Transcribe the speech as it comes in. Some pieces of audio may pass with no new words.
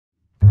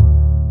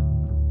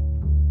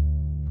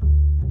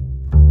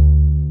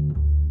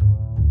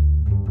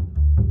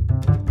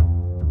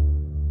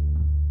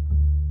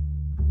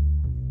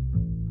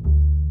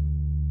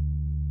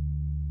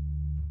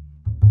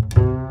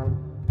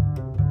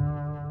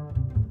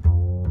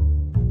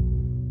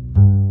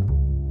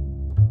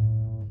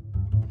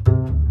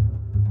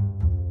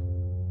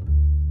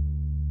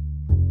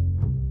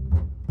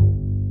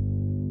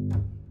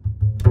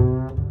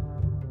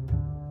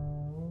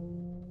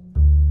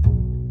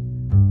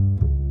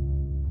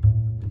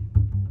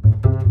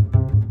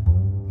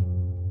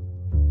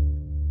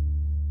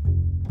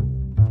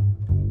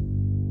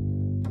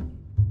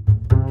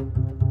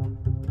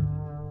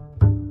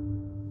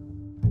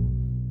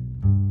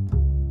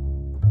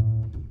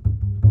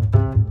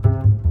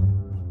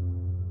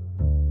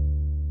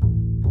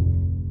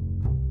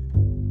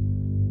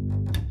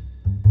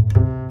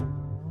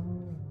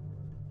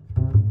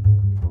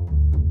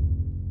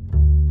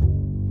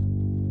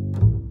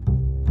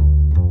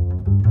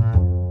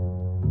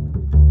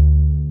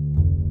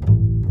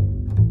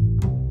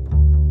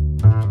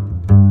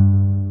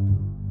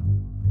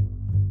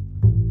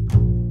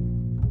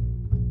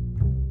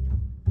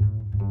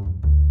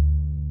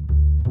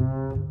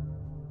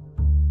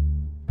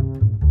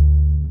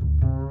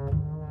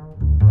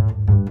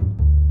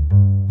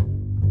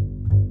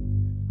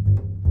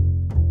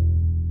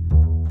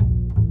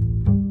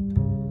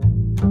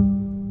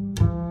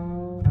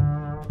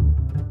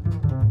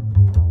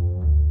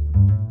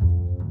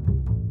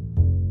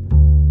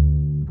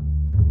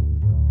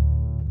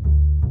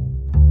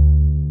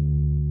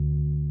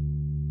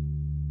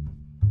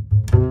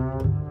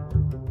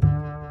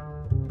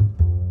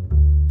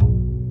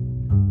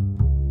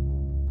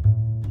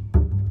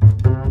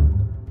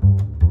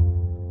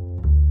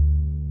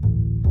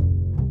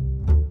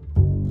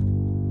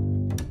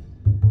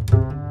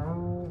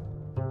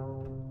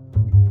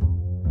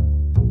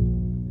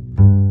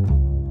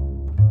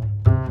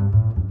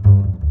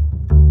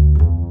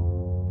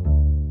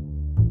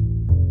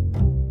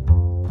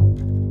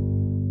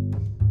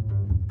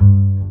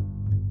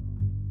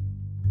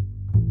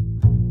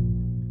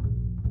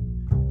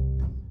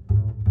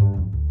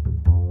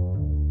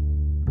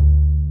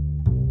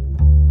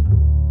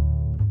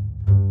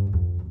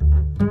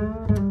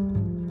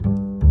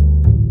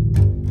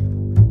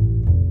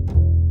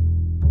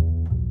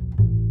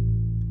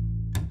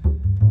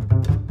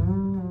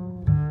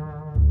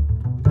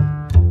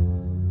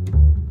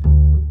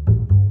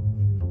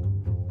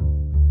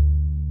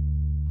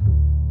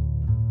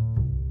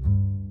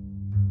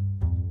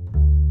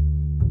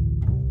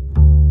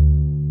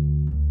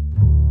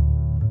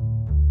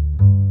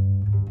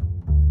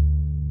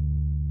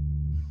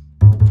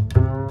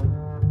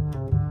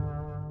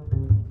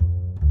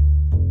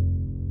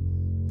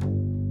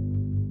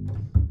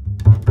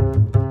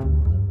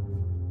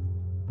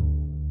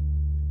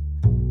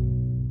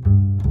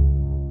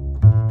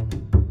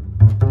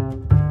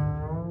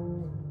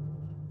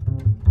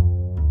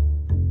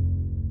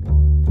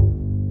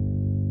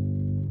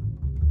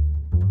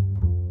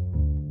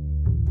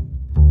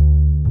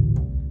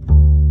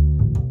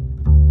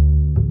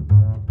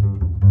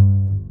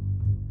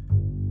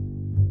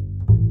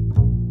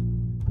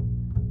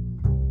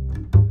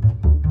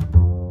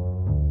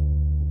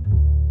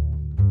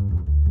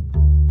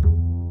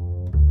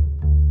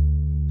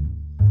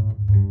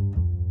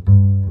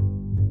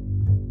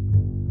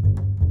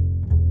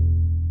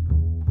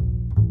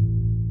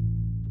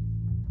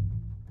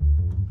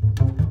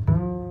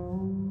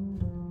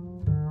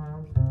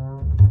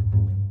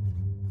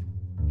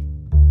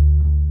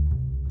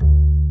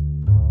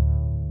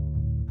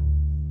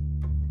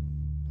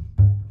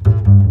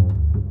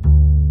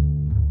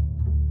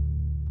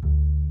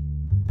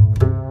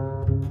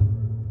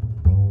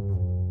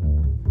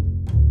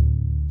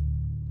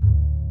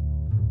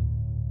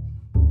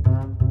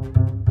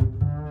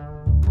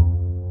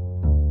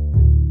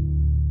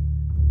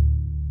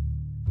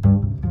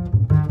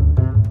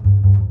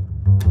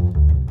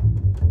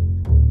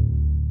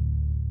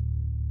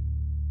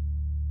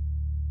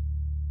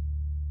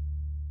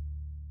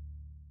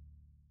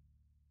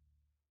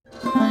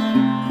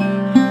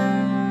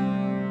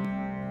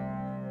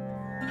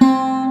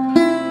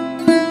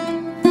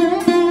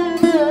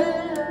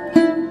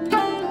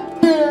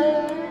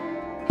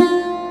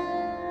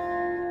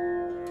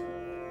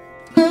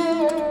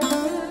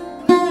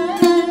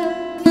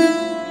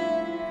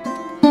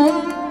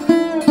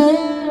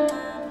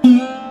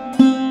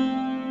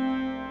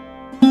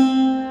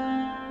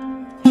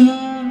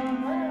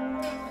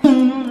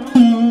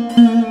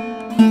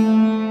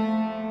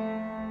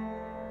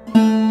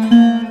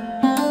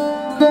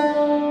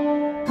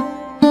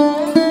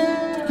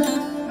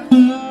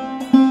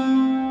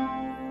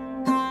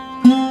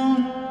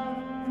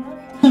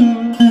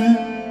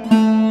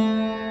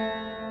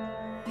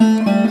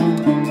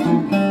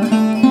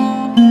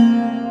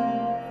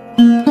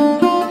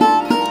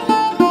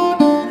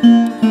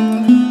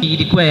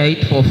Ilikuwa ya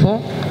 844,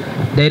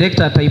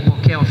 director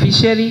ataipokea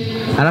officially,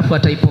 alafu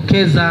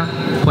ataipokeza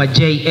kwa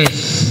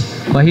JS.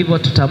 Kwa hivyo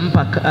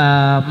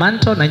tutampa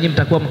manto na nyinyi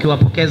mtakuwa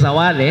mkiwapokeza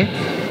wale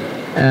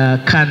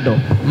kando.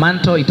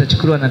 Manto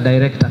itachukuliwa na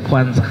director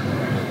kwanza.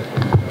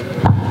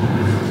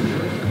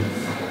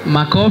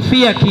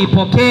 Makofi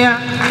akiipokea.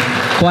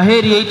 Kwa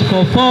heri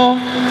 844.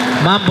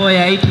 Mambo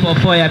ya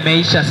 844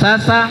 yameisha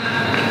sasa.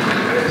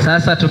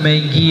 Sasa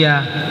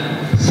tumeingia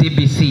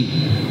CBC.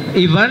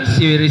 Evans,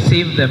 you will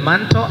receive the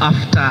mantle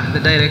after the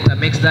director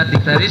makes that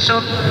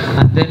declaration,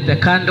 and then the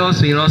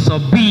candles will also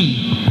be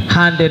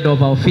handed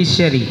over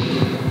officially.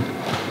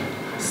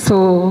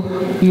 So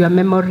your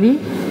memory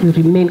will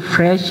remain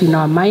fresh in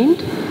our mind.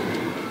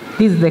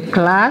 This is the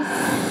class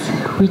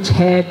which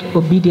had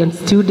obedient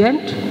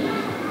student,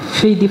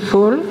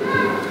 faithful,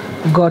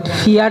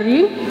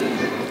 God-fearing.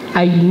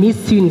 I will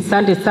miss you in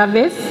Sunday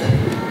service,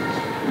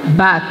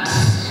 but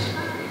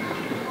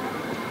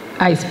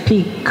I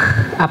speak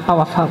a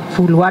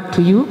powerful word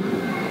to you,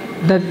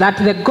 that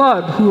the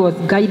God who was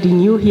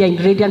guiding you here in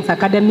Radiance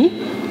Academy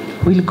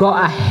will go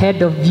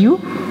ahead of you,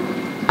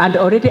 and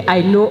already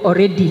I know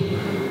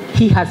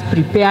He has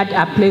prepared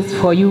a place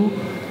for you,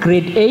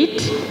 grade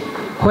 8,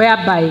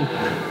 whereby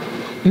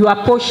your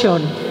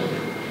portion,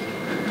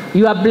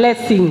 your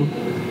blessing,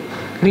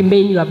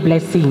 remain your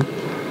blessing.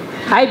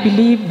 I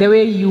believe the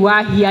way you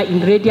are here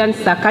in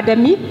Radiance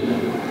Academy,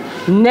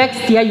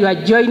 next year you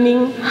are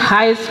joining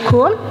high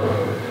school,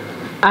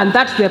 and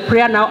that's the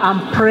prayer now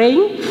I'm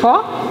praying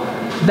for,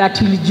 that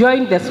you'll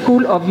join the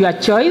school of your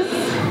choice.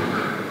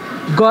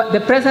 God, the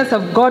presence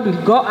of God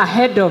will go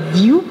ahead of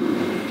you.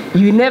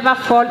 You never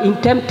fall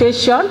in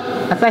temptation.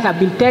 As I have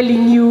been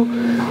telling you,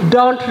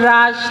 don't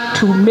rush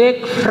to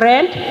make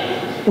friend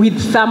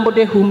with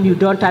somebody whom you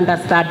don't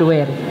understand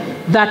well.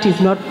 That is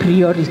not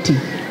priority.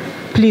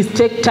 Please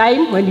take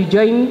time when you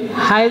join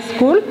high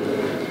school.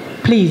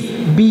 Please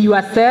be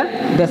yourself.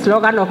 The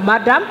slogan of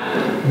Madam,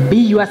 be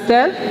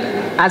yourself.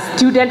 A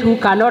student who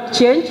cannot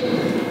change,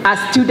 a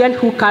student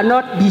who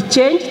cannot be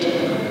changed,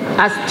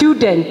 a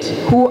student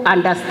who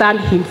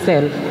understands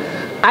himself.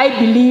 I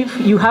believe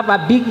you have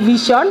a big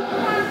vision,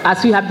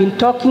 as we have been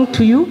talking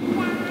to you,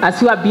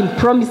 as you have been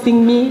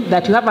promising me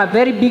that you have a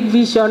very big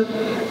vision,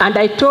 and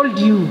I told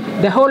you,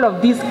 the whole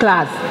of this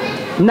class,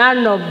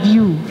 none of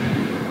you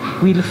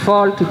will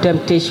fall to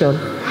temptation.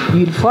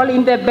 You will fall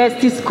in the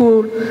best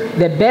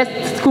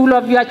school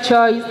of your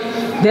choice,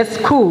 the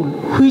school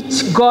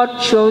which God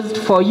chose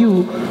for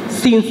you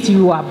since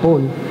you were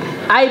born.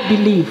 I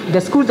believe the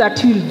school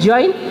that you will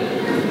join,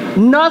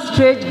 no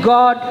strange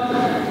God,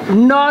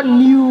 no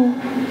new,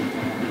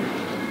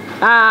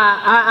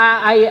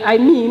 I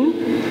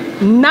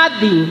mean,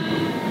 nothing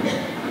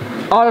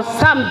or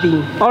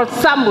something or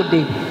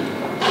somebody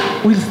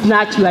will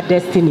snatch your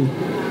destiny.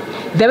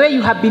 The way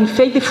you have been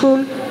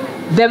faithful,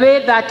 the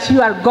way that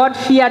you are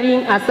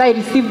God-fearing, as I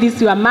receive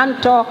this, your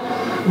mantle,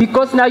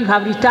 because now you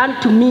have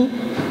returned to me,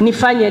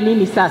 nifanye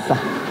nini sasa?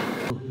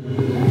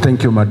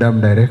 Thank you,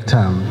 Madam Director.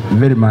 I'm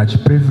very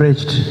much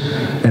privileged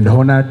and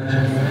honored.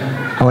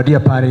 Our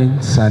dear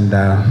parents and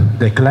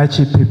the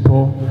clergy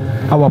people,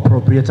 our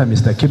proprietor,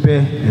 Mr.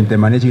 Kipe, and the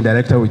managing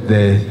director with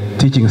the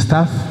teaching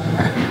staff.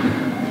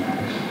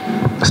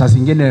 Saa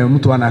zingine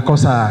mtu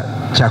anakosa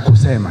cha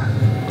kusema.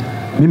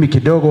 Mimi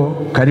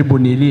kidogo karibu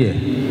nilie.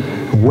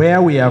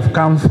 Where we have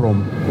come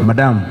from,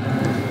 Madam,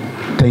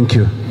 thank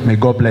you. May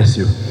God bless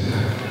you.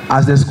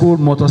 As the school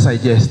motto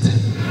suggests,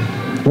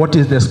 what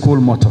is the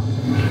school motto?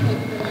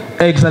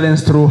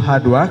 Excellence through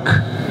hard work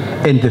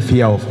and the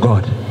fear of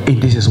God.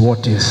 And this is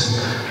what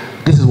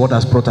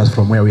has brought us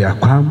from where we are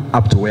come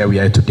up to where we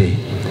are today.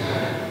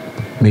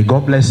 May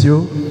God bless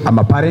you. I'm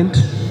a parent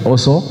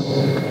also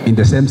in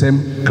the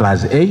same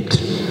class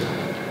 8.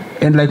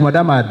 And like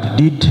Madam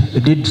did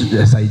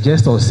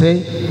suggest or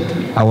say,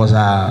 I was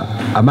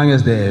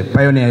amongst the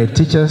pioneer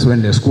teachers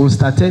when the school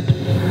started,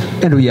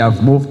 and we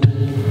have moved,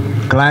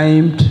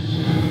 climbed,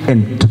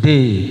 and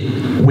today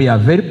We are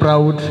very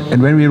proud,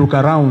 and when we look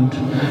around,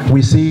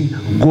 we see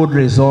good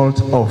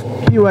results of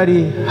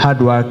purely hard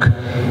work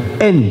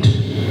and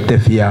the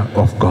fear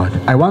of God.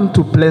 I want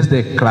to place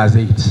the class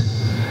 8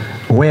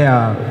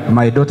 where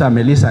my daughter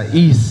Melissa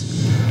is.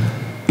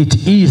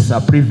 It is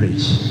a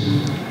privilege.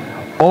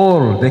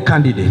 All the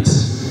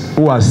candidates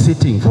who are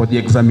sitting for the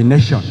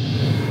examination,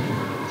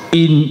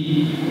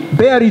 in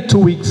barely 2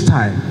 weeks'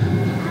 time,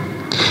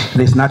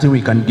 there's nothing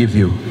we can give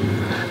you.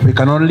 We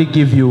can only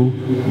give you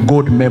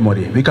good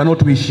memory. We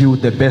cannot wish you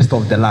the best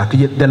of the luck.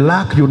 The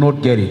luck, you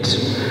not get it.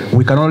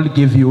 We can only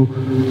give you,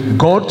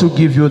 God to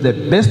give you the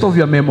best of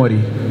your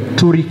memory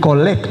to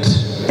recollect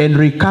and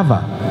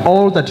recover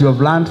all that you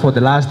have learned for the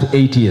last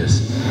 8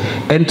 years.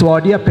 And to our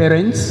dear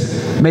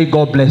parents, may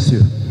God bless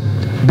you.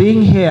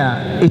 Being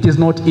here, it is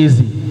not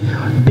easy.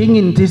 Being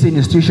in this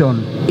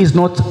institution is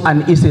not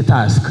an easy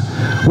task,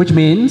 which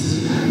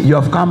means you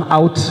have come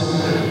out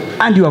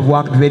and you have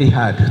worked very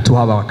hard to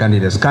have our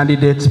candidates.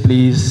 Candidates,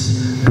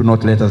 please do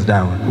not let us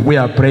down. We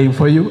are praying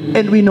for you,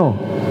 and we know,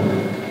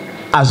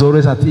 as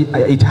always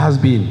it has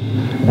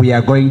been, we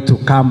are going to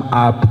come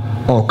up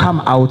or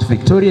come out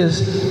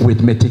victorious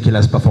with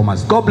meticulous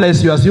performance. God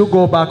bless you as you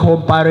go back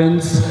home,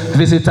 parents,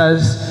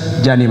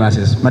 visitors, journey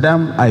masses.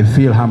 Madam, I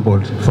feel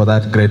humbled for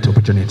that great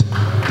opportunity.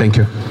 Thank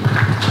you.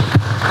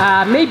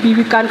 Maybe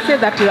we can say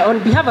that on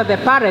behalf of the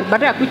parent,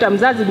 but akuita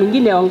mzazi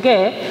mwingine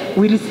ongee,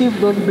 we receive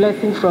those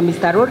blessings from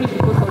Mr. Rory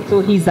because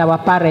also he's our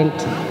parent.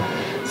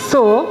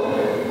 So,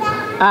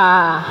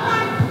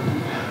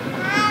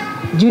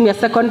 junior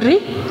secondary,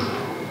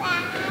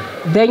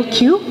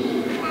 thank you,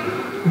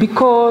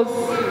 because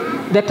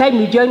the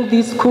time you joined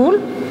this school,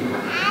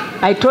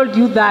 I told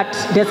you that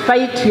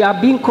despite you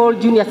are being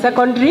called junior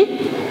secondary,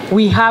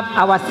 we have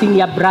our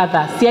senior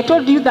brother. See, I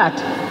told you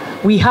that.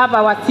 We have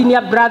our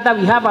senior brother,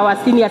 we have our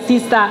senior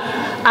sister,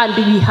 and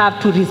we have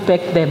to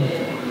respect them.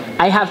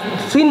 I have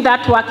seen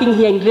that working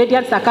here in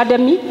Radiance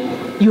Academy.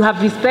 You have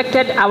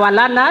respected our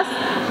learners,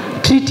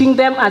 treating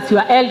them as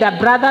your elder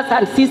brothers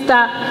and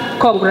sisters.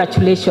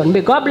 Congratulations.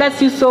 May God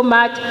bless you so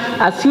much.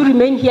 As you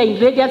remain here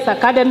in Radiance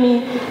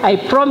Academy, I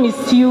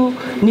promise you,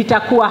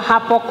 nitakuwa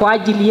hapo kwa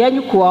ajili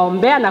yenu,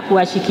 kuwaombea na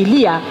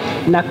kuwashikilia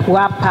na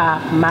kuwapa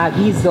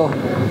maagizo.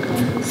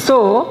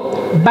 So,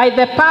 by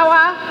the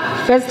power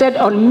vested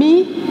on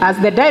me as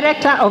the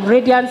director of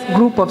Radiance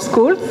Group of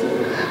Schools,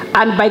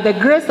 and by the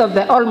grace of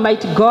the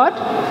Almighty God,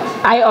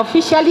 I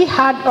officially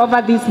hand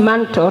over this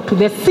mantle to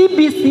the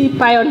CBC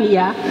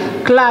Pioneer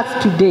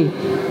class today.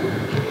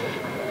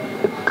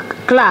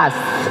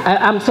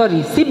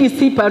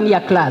 CBC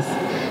Pioneer class.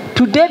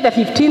 Today, the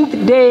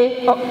 15th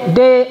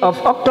day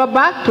of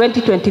October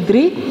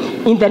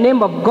 2023, in the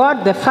name of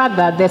God, the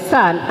Father, the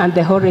Son, and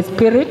the Holy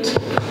Spirit.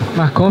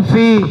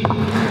 Makofi.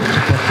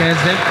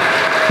 Tupokeze.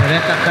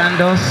 Peleka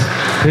candles.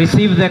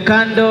 Receive the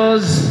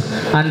candles,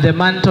 and the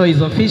mantle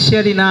is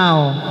officially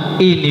now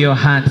in your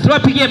hands.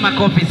 Tuwapigie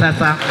makofi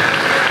sasa.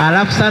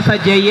 Alafu sasa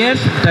JS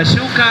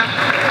mtashuka,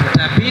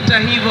 mtapita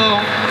hivyo.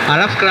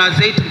 Alafu class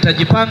 8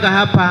 mtajipanga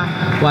hapa.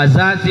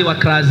 Wazazi wa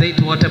class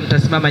 8 wote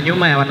mtasimama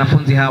nyuma ya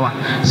wanafunzi hawa.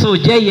 So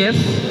JS,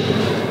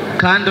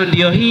 kando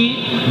ndio hii,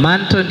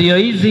 manto ndio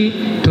hizi.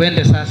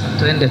 Twende sasa,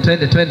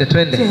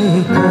 twende.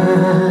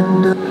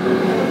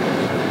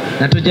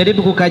 Na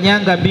tujaribu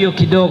kukanyanga mbio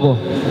kidogo.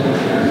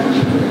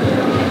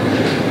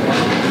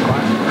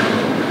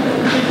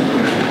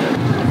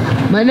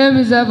 My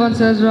name is Evan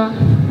Cesar.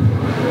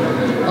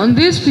 On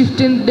this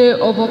 15th day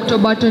of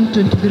October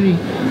 2023,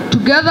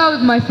 together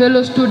with my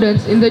fellow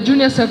students in the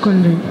junior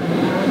secondary,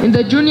 in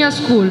the junior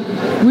school,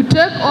 we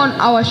take on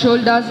our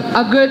shoulders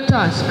a great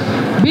task,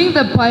 being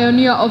the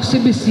pioneer of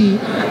CBC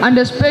and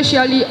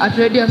especially at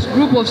Radiance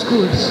Group of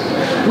Schools.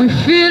 We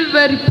feel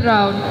very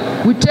proud.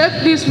 We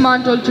take this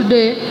mantle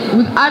today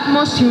with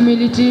utmost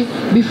humility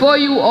before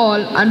you all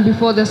and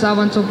before the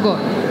servants of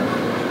God.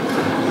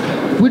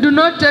 We do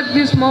not take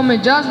this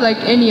moment just like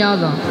any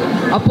other.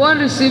 Upon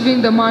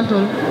receiving the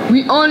mantle,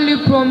 we only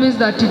promise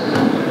that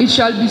it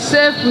shall be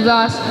safe with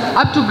us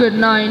up to grade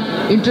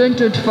 9 in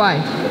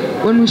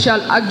 2025, when we shall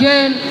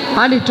again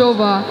hand it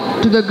over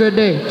to the grade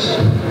 8.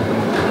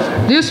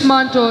 This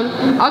mantle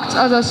acts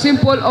as a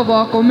symbol of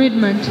our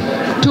commitment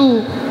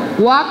to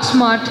work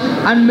smart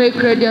and make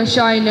Radiance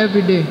shine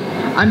every day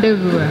and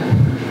everywhere.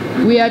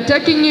 We are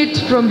taking it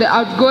from the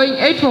outgoing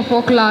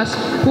 844 class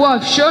who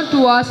have shown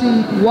to us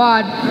in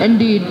word and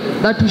deed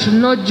that we should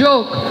not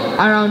joke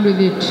around with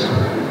it.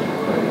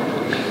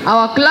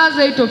 Our class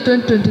 8 of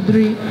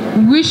 2023,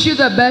 we wish you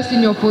the best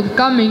in your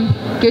forthcoming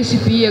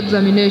KCPE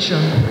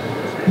examination.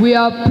 We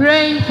are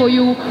praying for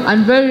you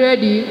and very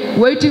ready,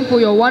 waiting for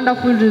your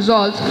wonderful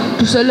results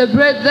to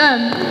celebrate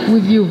them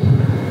with you.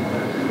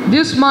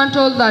 This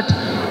mantle that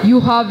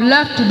you have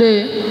left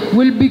today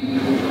will be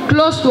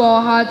close to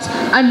our hearts,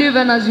 and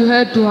even as you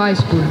head to high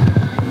school.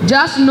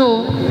 Just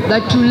know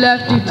that you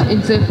left it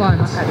in safe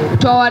hands.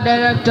 To our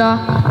director,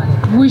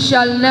 we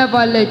shall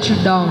never let you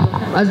down.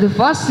 As the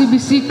first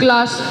CBC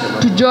class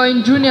to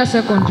join junior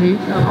secondary,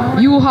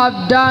 you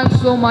have done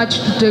so much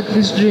to take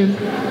this dream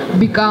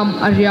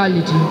become a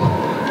reality.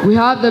 We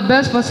have the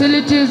best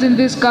facilities in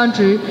this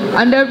country,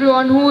 and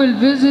everyone who will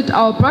visit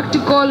our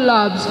practical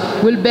labs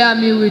will bear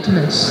me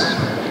witness.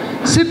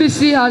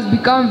 CBC has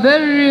become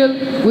very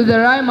real with the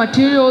right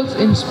materials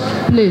in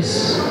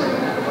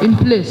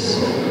place.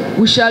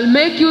 We shall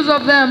make use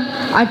of them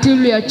until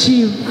we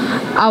achieve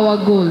our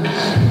goals.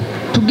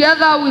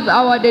 Together with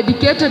our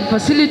dedicated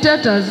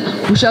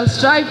facilitators, we shall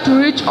strive to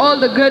reach all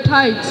the great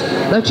heights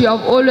that you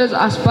have always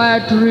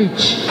aspired to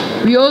reach.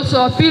 We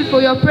also appeal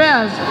for your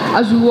prayers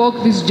as we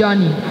walk this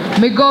journey.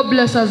 May God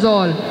bless us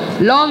all.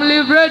 Long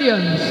live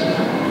Radiance.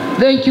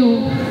 Thank you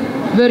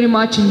very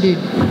much indeed.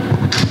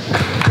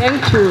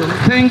 Thank you.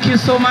 Thank you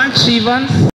so much, Evans.